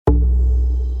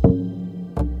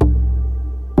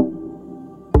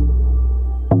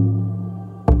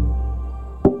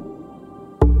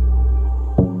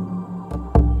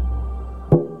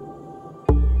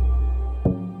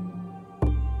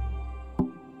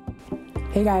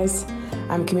Hey guys,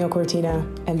 I'm Camille Cortina,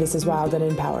 and this is Wild and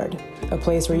Empowered, a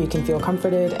place where you can feel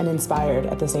comforted and inspired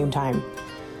at the same time.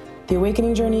 The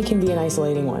awakening journey can be an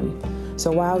isolating one,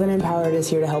 so Wild and Empowered is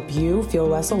here to help you feel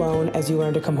less alone as you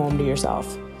learn to come home to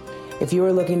yourself. If you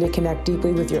are looking to connect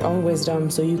deeply with your own wisdom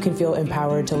so you can feel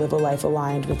empowered to live a life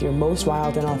aligned with your most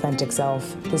wild and authentic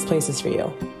self, this place is for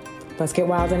you. Let's get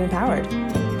wild and empowered.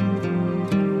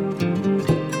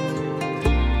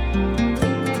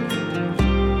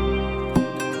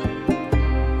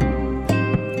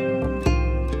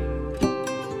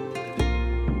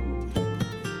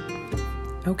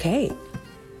 Okay,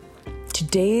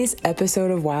 today's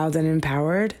episode of Wild and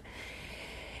Empowered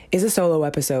is a solo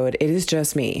episode. It is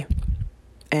just me.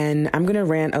 And I'm going to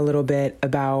rant a little bit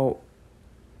about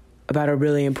a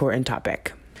really important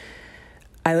topic.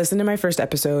 I listened to my first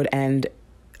episode, and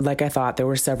like I thought, there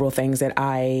were several things that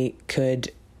I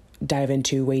could dive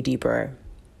into way deeper.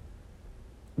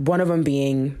 One of them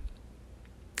being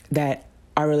that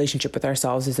our relationship with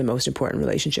ourselves is the most important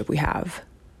relationship we have.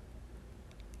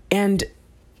 And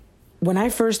when I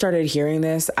first started hearing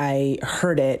this, I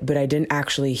heard it, but I didn't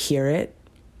actually hear it.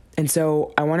 And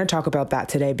so I want to talk about that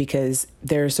today because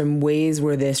there are some ways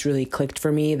where this really clicked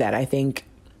for me that I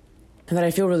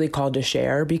feel really called to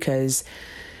share, because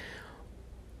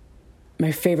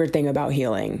my favorite thing about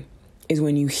healing is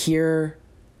when you hear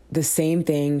the same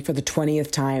thing for the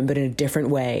 20th time, but in a different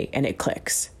way, and it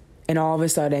clicks. And all of a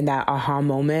sudden that aha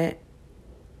moment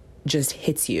just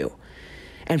hits you.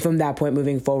 And from that point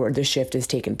moving forward, the shift has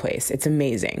taken place. It's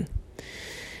amazing.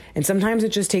 And sometimes it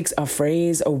just takes a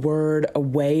phrase, a word, a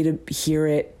way to hear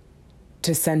it,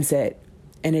 to sense it,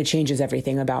 and it changes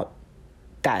everything about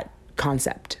that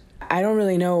concept. I don't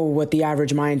really know what the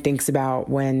average mind thinks about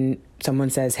when someone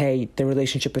says, hey, the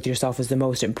relationship with yourself is the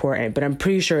most important, but I'm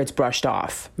pretty sure it's brushed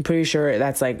off. I'm pretty sure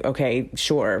that's like, okay,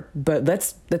 sure. But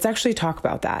let's actually talk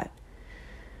about that.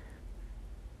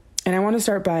 And I want to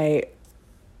start by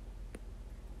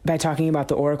talking about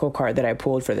the oracle card that I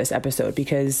pulled for this episode,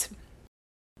 because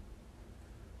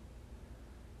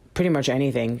pretty much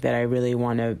anything that I really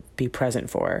want to be present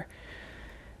for,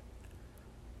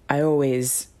 I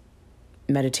always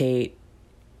meditate,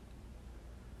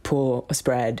 pull a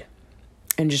spread,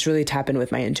 and just really tap in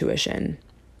with my intuition.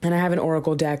 And I have an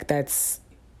oracle deck that's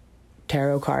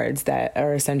tarot cards that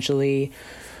are essentially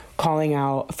calling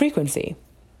out a frequency.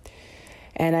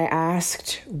 And I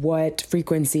asked what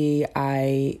frequency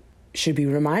I should be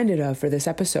reminded of for this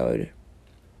episode.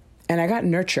 And I got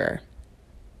nurture.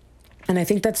 And I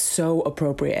think that's so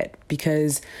appropriate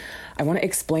because I want to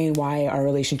explain why our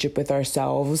relationship with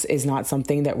ourselves is not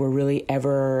something that we're really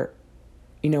ever,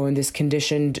 in this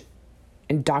conditioned,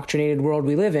 indoctrinated world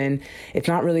we live in, it's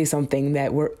not really something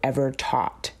that we're ever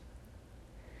taught.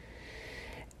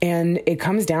 And it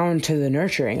comes down to the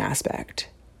nurturing aspect.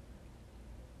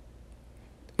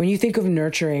 When you think of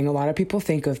nurturing, a lot of people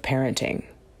think of parenting.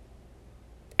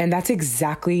 And that's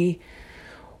exactly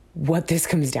what this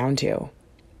comes down to,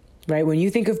 right? When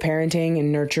you think of parenting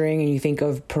and nurturing and you think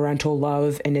of parental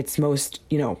love in its most,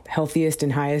 healthiest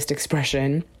and highest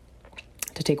expression,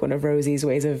 to take one of Rosie's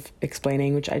ways of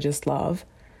explaining, which I just love,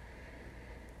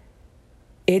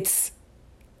 it's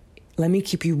let me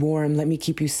keep you warm, let me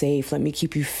keep you safe, let me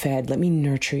keep you fed, let me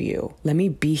nurture you, let me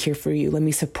be here for you, let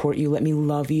me support you, let me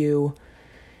love you.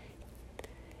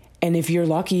 And if you're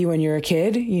lucky when you're a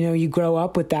kid, you grow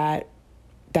up with that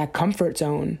comfort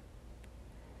zone.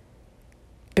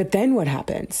 But then what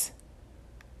happens?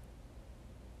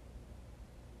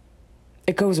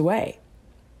 It goes away.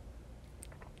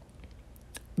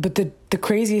 But the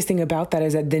craziest thing about that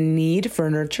is that the need for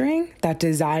nurturing, that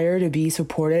desire to be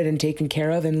supported and taken care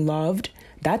of and loved,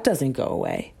 that doesn't go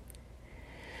away.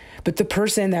 But the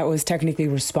person that was technically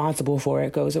responsible for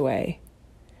it goes away.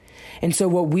 And so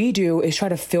what we do is try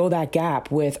to fill that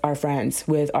gap with our friends,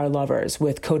 with our lovers,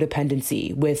 with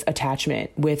codependency, with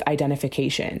attachment, with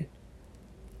identification.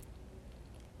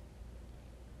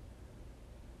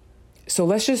 So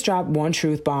let's just drop one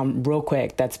truth bomb real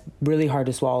quick that's really hard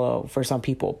to swallow for some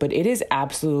people, but it is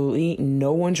absolutely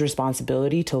no one's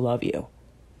responsibility to love you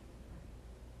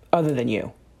other than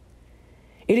you.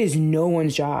 It is no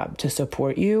one's job to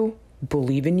support you,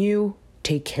 believe in you,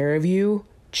 take care of you,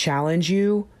 challenge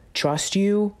you, trust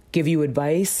you, give you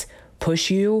advice, push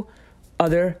you,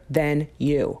 other than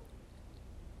you.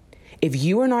 If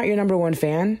you are not your number one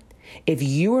fan, if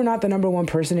you are not the number one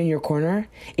person in your corner,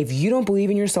 if you don't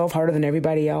believe in yourself harder than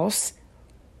everybody else,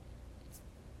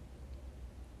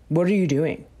 what are you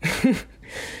doing?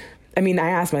 I mean, I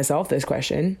ask myself this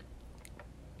question.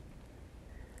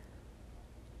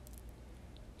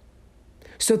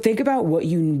 So think about what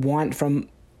you want from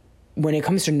when it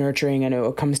comes to nurturing and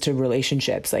it comes to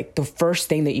relationships, like the first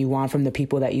thing that you want from the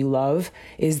people that you love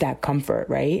is that comfort,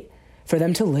 right? For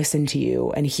them to listen to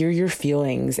you and hear your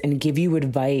feelings and give you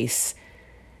advice.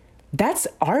 That's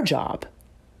our job.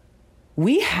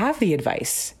 We have the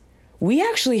advice. We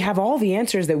actually have all the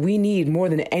answers that we need more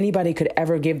than anybody could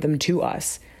ever give them to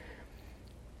us.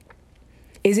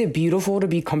 Is it beautiful to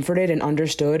be comforted and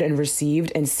understood and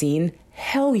received and seen?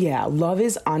 Hell yeah. Love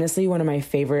is honestly one of my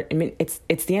favorite. I mean,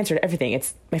 it's the answer to everything.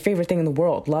 It's my favorite thing in the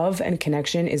world. Love and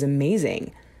connection is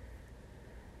amazing.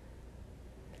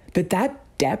 But that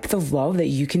depth of love that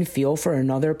you can feel for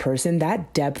another person,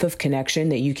 that depth of connection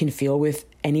that you can feel with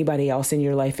anybody else in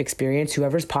your life experience,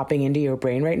 whoever's popping into your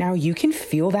brain right now, you can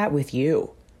feel that with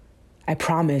you. I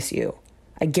promise you.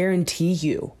 I guarantee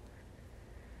you.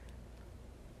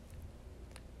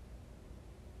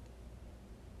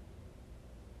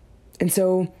 And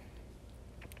so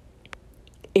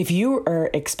if you are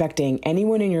expecting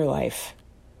anyone in your life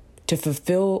to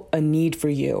fulfill a need for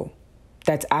you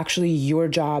that's actually your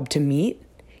job to meet,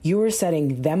 you are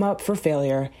setting them up for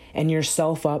failure and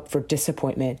yourself up for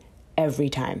disappointment every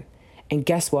time. And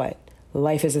guess what?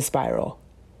 Life is a spiral.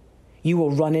 You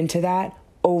will run into that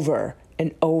over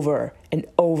and over and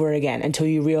over again until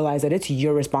you realize that it's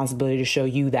your responsibility to show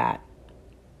you that.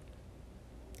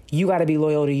 You got to be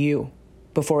loyal to you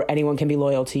before anyone can be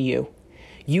loyal to you.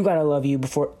 You got to love you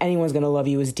before anyone's going to love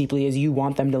you as deeply as you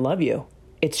want them to love you.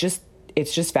 It's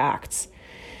just facts.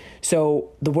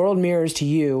 So the world mirrors to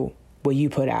you what you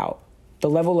put out. The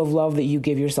level of love that you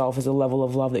give yourself is a level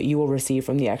of love that you will receive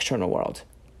from the external world.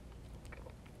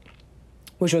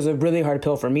 Which was a really hard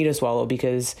pill for me to swallow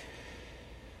because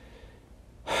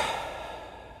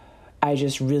I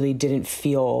just really didn't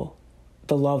feel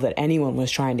the love that anyone was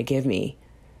trying to give me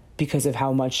because of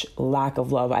how much lack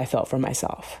of love I felt for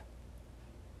myself.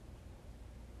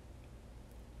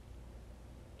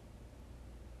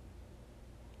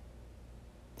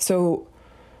 So,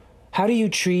 how do you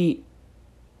treat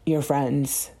your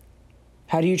friends?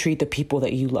 How do you treat the people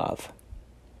that you love?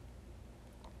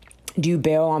 Do you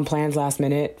bail on plans last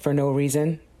minute for no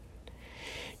reason?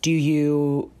 Do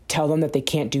you tell them that they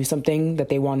can't do something that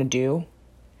they want to do?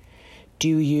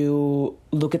 Do you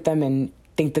look at them and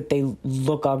think that they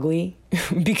look ugly?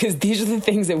 Because these are the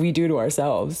things that we do to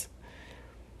ourselves.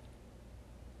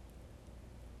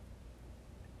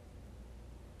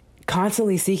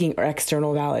 Constantly seeking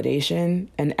external validation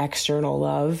and external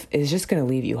love is just going to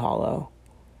leave you hollow.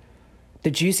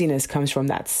 The juiciness comes from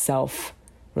that self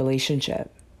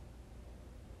relationship.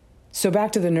 So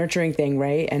back to the nurturing thing,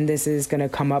 right? And this is going to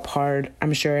come up hard,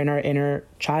 I'm sure, in our inner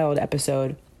child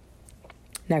episode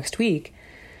next week.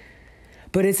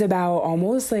 But it's about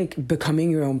almost like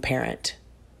becoming your own parent.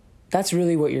 That's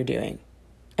really what you're doing.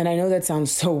 And I know that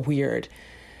sounds so weird,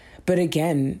 but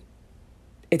again,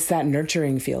 it's that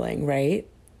nurturing feeling, right?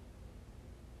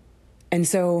 And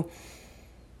so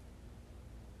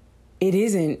it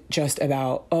isn't just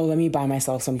about, oh, let me buy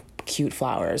myself some cute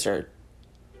flowers or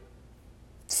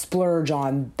splurge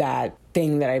on that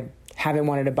thing that I haven't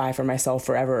wanted to buy for myself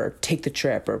forever, or take the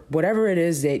trip, or whatever it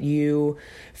is that you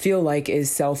feel like is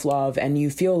self-love and you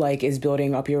feel like is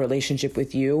building up your relationship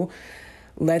with you.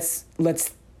 Let's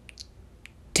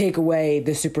take away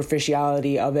the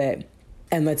superficiality of it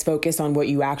and let's focus on what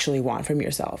you actually want from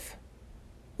yourself,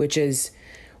 which is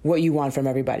what you want from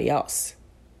everybody else,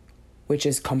 which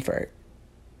is comfort,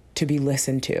 to be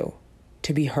listened to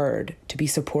be heard, to be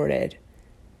supported,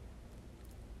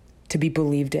 to be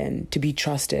believed in, to be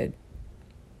trusted,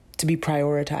 to be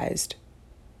prioritized.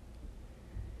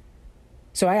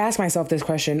 So I ask myself this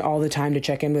question all the time to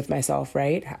check in with myself,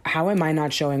 right? How am I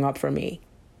not showing up for me?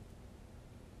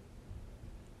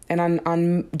 And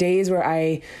on days where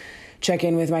I check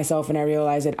in with myself and I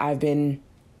realize that I've been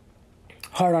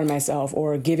hard on myself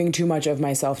or giving too much of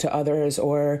myself to others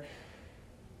or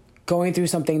going through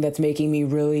something that's making me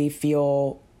really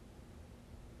feel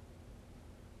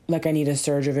like I need a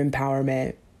surge of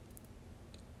empowerment.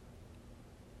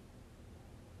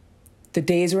 The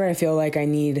days where I feel like I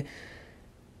need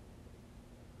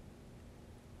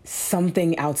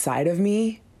something outside of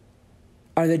me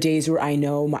are the days where I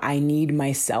know I need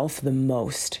myself the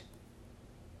most.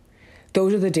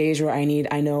 Those are the days where I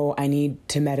know I need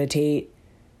to meditate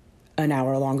an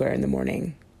hour longer in the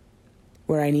morning,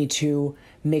 where I need to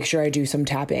make sure I do some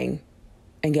tapping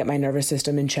and get my nervous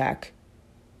system in check.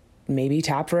 Maybe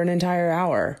tap for an entire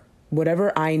hour,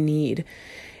 whatever I need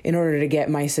in order to get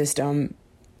my system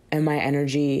and my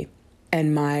energy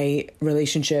and my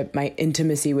relationship, my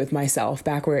intimacy with myself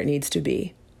back where it needs to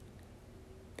be.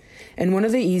 And one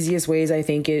of the easiest ways I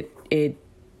think it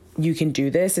you can do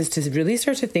this is to really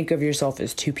start to think of yourself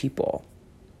as two people.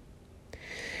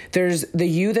 There's the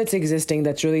you that's existing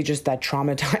that's really just that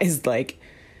traumatized, like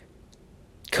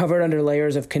covered under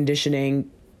layers of conditioning,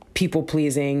 people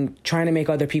pleasing, trying to make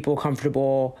other people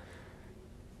comfortable,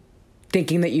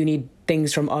 thinking that you need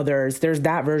things from others. There's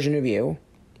that version of you.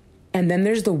 And then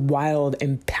there's the wild,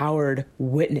 empowered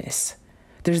witness.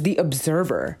 There's the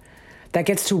observer that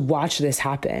gets to watch this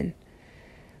happen.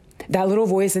 That little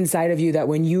voice inside of you that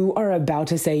when you are about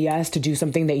to say yes to do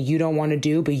something that you don't want to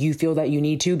do, but you feel that you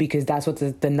need to because that's what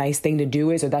the nice thing to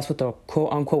do is, or that's what the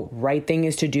quote unquote right thing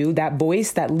is to do, that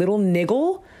voice, that little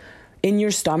niggle in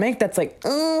your stomach that's like,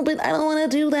 oh, but I don't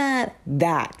want to do that.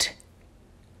 That.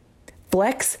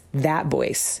 Flex that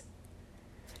voice.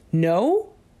 No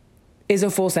is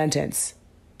a full sentence.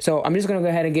 So I'm just going to go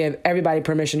ahead and give everybody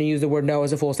permission to use the word no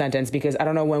as a full sentence because I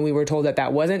don't know when we were told that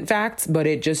that wasn't facts, but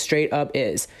it just straight up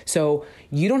is. So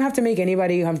you don't have to make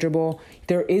anybody comfortable.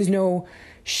 There is no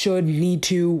should, need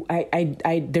to.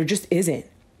 There just isn't.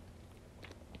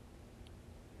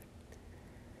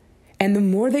 And the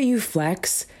more that you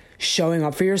flex showing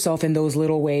up for yourself in those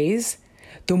little ways,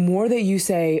 the more that you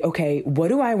say, okay, what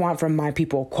do I want from my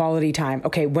people? Quality time.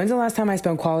 Okay, when's the last time I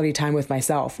spent quality time with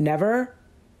myself? Never?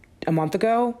 A month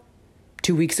ago,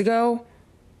 2 weeks ago,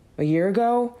 a year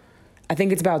ago? I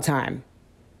think it's about time.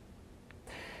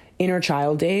 Inner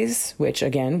child days, which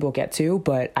again, we'll get to,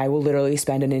 but I will literally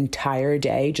spend an entire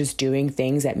day just doing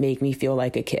things that make me feel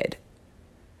like a kid.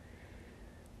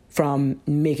 From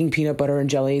making peanut butter and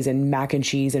jellies and mac and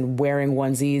cheese and wearing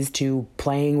onesies to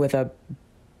playing with a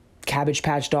Cabbage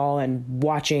Patch doll and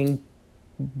watching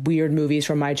weird movies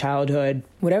from my childhood.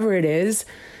 Whatever it is,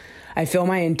 I fill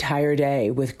my entire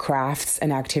day with crafts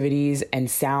and activities and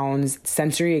sounds,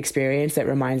 sensory experience that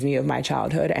reminds me of my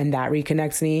childhood, and that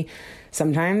reconnects me.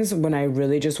 Sometimes when I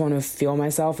really just want to feel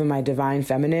myself in my divine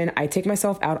feminine, I take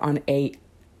myself out on a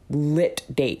lit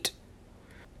date.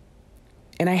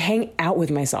 And I hang out with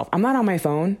myself. I'm not on my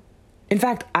phone. In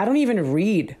fact, I don't even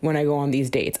read when I go on these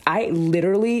dates. I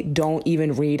literally don't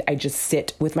even read. I just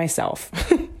sit with myself.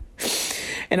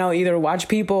 And I'll either watch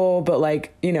people, but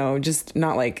like, you know, just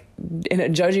not like in a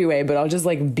judgy way, but I'll just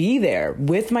like be there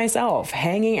with myself,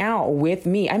 hanging out with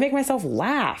me. I make myself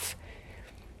laugh.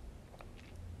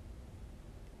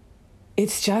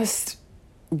 It's just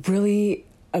really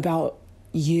about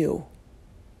you.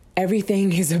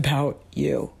 Everything is about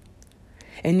you.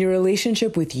 And your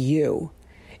relationship with you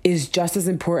is just as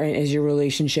important as your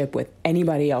relationship with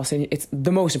anybody else. And it's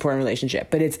the most important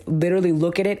relationship, but it's literally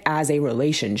look at it as a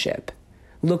relationship.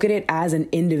 Look at it as an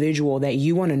individual that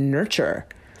you want to nurture,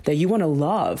 that you want to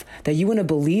love, that you want to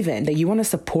believe in, that you want to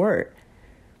support.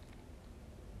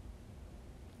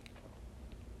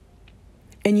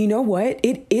 And you know what?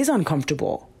 It is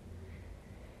uncomfortable.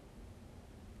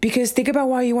 Because think about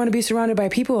why you want to be surrounded by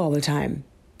people all the time.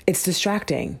 It's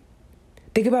distracting.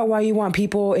 Think about why you want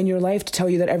people in your life to tell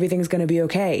you that everything's going to be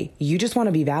okay. You just want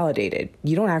to be validated.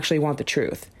 You don't actually want the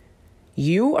truth.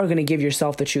 You are going to give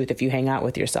yourself the truth if you hang out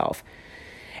with yourself.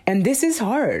 And this is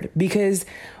hard because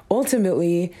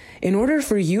ultimately, in order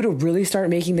for you to really start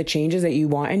making the changes that you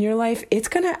want in your life, it's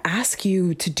going to ask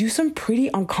you to do some pretty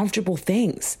uncomfortable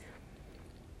things.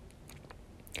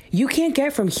 You can't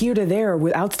get from here to there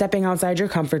without stepping outside your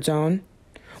comfort zone,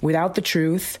 without the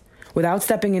truth, without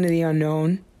stepping into the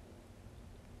unknown.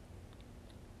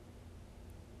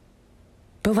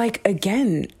 But like,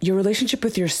 again, your relationship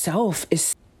with yourself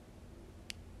is...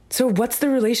 So what's the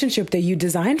relationship that you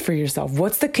designed for yourself?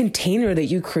 What's the container that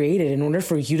you created in order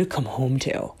for you to come home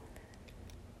to?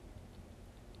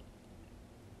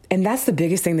 And that's the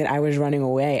biggest thing that I was running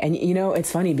away. And you know,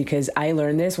 it's funny because I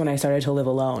learned this when I started to live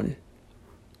alone.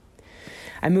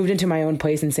 I moved into my own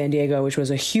place in San Diego, which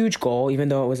was a huge goal, even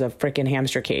though it was a freaking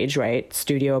hamster cage, right?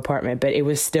 Studio apartment, but it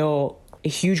was still a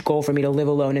huge goal for me to live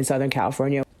alone in Southern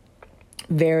California.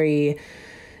 Very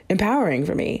empowering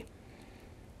for me.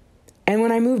 And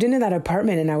when I moved into that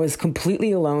apartment and I was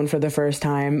completely alone for the first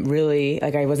time, really,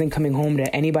 like I wasn't coming home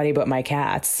to anybody but my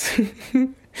cats.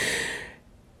 And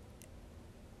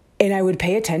I would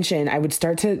pay attention. I would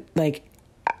start to like,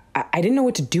 I didn't know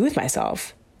what to do with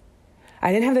myself.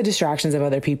 I didn't have the distractions of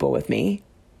other people with me.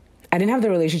 I didn't have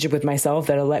the relationship with myself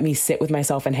that'll let me sit with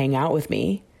myself and hang out with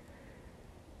me.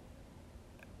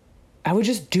 I would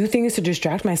just do things to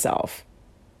distract myself.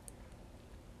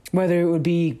 Whether it would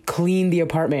be clean the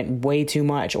apartment way too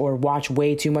much, or watch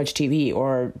way too much TV,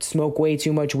 or smoke way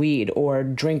too much weed, or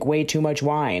drink way too much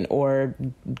wine, or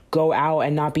go out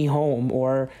and not be home,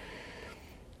 or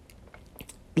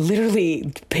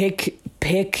literally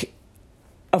pick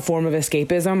a form of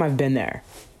escapism. I've been there.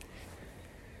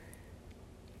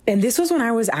 And this was when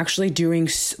I was actually doing,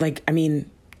 like, I mean,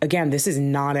 again, this is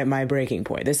not at my breaking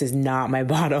point. This is not my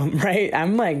bottom, right?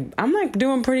 I'm like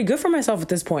doing pretty good for myself at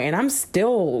this point, and I'm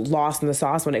still lost in the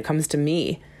sauce when it comes to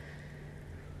me.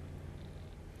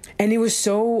 And it was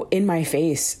so in my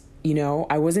face, you know,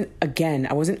 I wasn't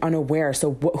unaware.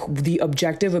 So the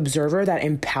objective observer, that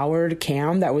empowered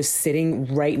Cam that was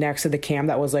sitting right next to the Cam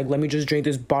that was like, let me just drink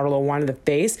this bottle of wine in the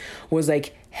face, was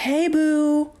like, hey,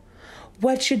 boo,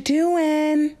 what you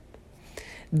doing?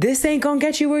 This ain't gonna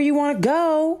get you where you want to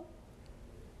go.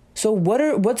 So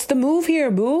what's the move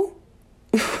here, boo?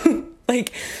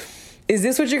 Like, is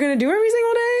this what you're gonna do every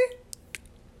single day?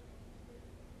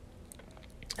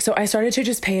 So I started to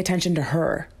just pay attention to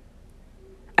her.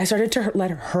 I started to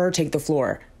let her take the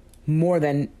floor more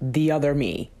than the other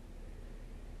me,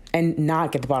 and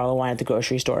not get the bottle of wine at the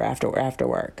grocery store after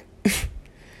work.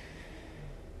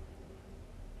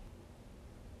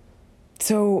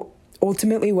 So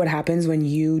ultimately, what happens when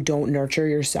you don't nurture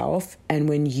yourself, and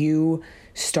when you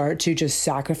start to just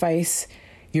sacrifice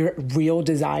your real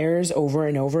desires over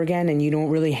and over again, and you don't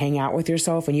really hang out with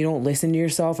yourself, and you don't listen to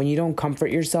yourself, and you don't comfort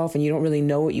yourself, and you don't really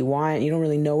know what you want, you don't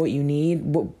really know what you need,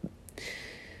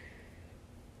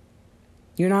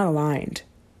 you're not aligned.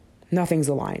 Nothing's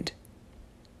aligned.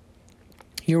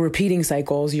 You're repeating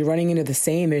cycles. You're running into the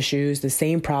same issues, the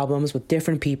same problems with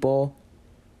different people.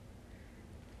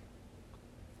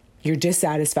 You're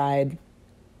dissatisfied.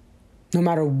 No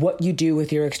matter what you do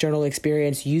with your external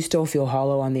experience, you still feel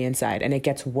hollow on the inside, and it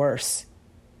gets worse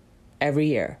every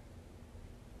year.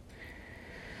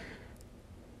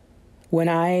 When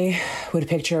I would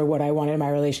picture what I wanted my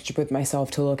relationship with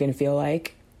myself to look and feel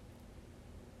like,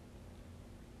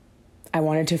 I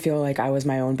wanted to feel like I was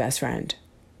my own best friend.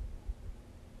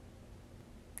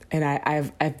 And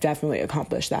I've definitely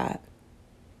accomplished that.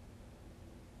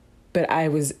 But I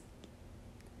was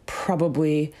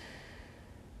probably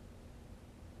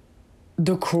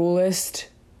the cruelest.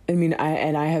 I mean,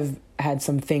 I have had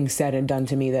some things said and done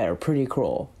to me that are pretty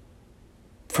cruel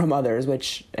from others,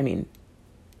 which, I mean,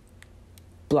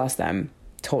 bless them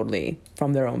totally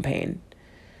from their own pain.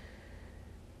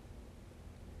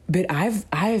 But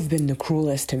I've been the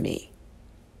cruelest to me.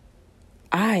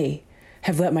 I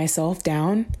have let myself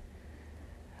down.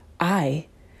 I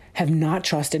have not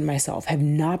trusted myself, have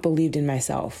not believed in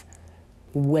myself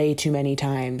way too many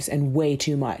times and way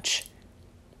too much.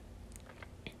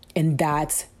 And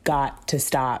that's got to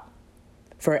stop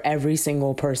for every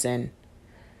single person.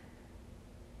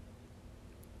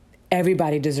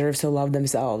 Everybody deserves to love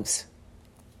themselves.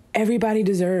 Everybody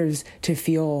deserves to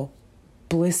feel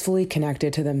blissfully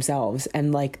connected to themselves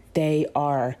and like they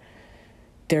are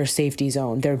their safety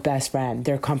zone, their best friend,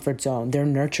 their comfort zone, their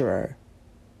nurturer.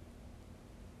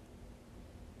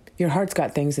 Your heart's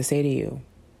got things to say to you.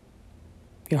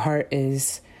 Your heart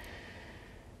is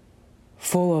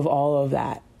full of all of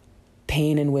that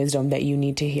pain and wisdom that you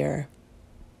need to hear.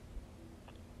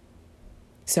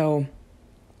 So,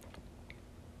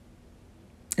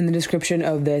 in the description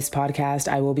of this podcast,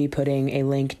 I will be putting a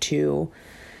link to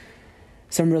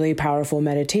some really powerful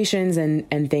meditations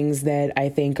and things that I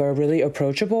think are really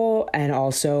approachable and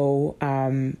also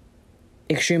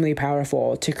extremely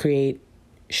powerful to create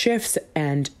shifts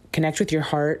and connect with your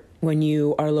heart when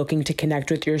you are looking to connect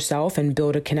with yourself and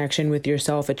build a connection with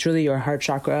yourself. It's really your heart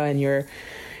chakra and your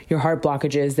heart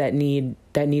blockages that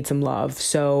need some love.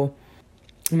 So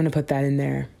I'm going to put that in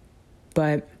there.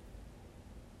 But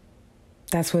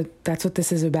that's what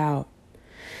this is about.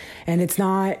 And it's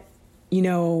not,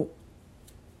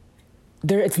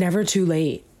 it's never too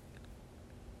late.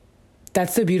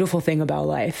 That's the beautiful thing about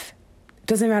life. It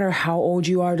doesn't matter how old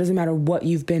you are. It doesn't matter what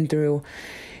you've been through.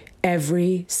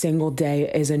 Every single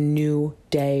day is a new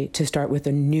day to start with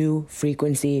a new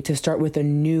frequency, to start with a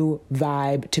new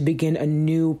vibe, to begin a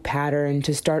new pattern,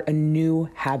 to start a new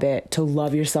habit, to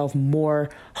love yourself more,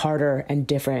 harder, and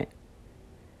different.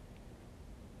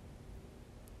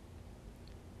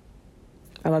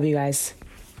 I love you guys.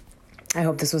 I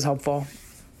hope this was helpful.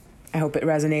 I hope it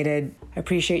resonated. I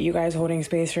appreciate you guys holding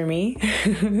space for me.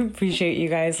 Appreciate you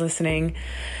guys listening.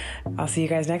 I'll see you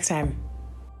guys next time.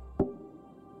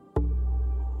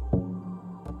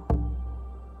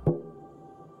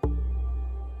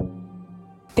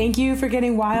 Thank you for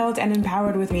getting wild and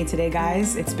empowered with me today,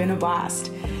 guys. It's been a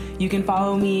blast. You can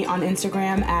follow me on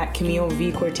Instagram at Camille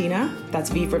V Cortina. That's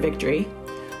V for victory.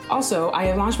 Also, I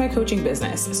have launched my coaching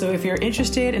business. So if you're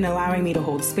interested in allowing me to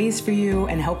hold space for you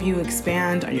and help you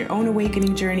expand on your own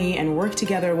awakening journey and work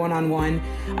together one-on-one,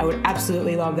 I would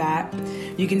absolutely love that.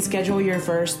 You can schedule your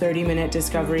first 30-minute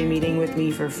discovery meeting with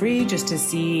me for free just to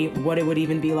see what it would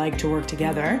even be like to work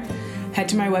together. Head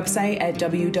to my website at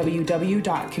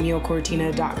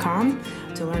www.camillecortina.com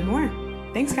to learn more.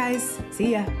 Thanks, guys.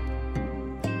 See ya.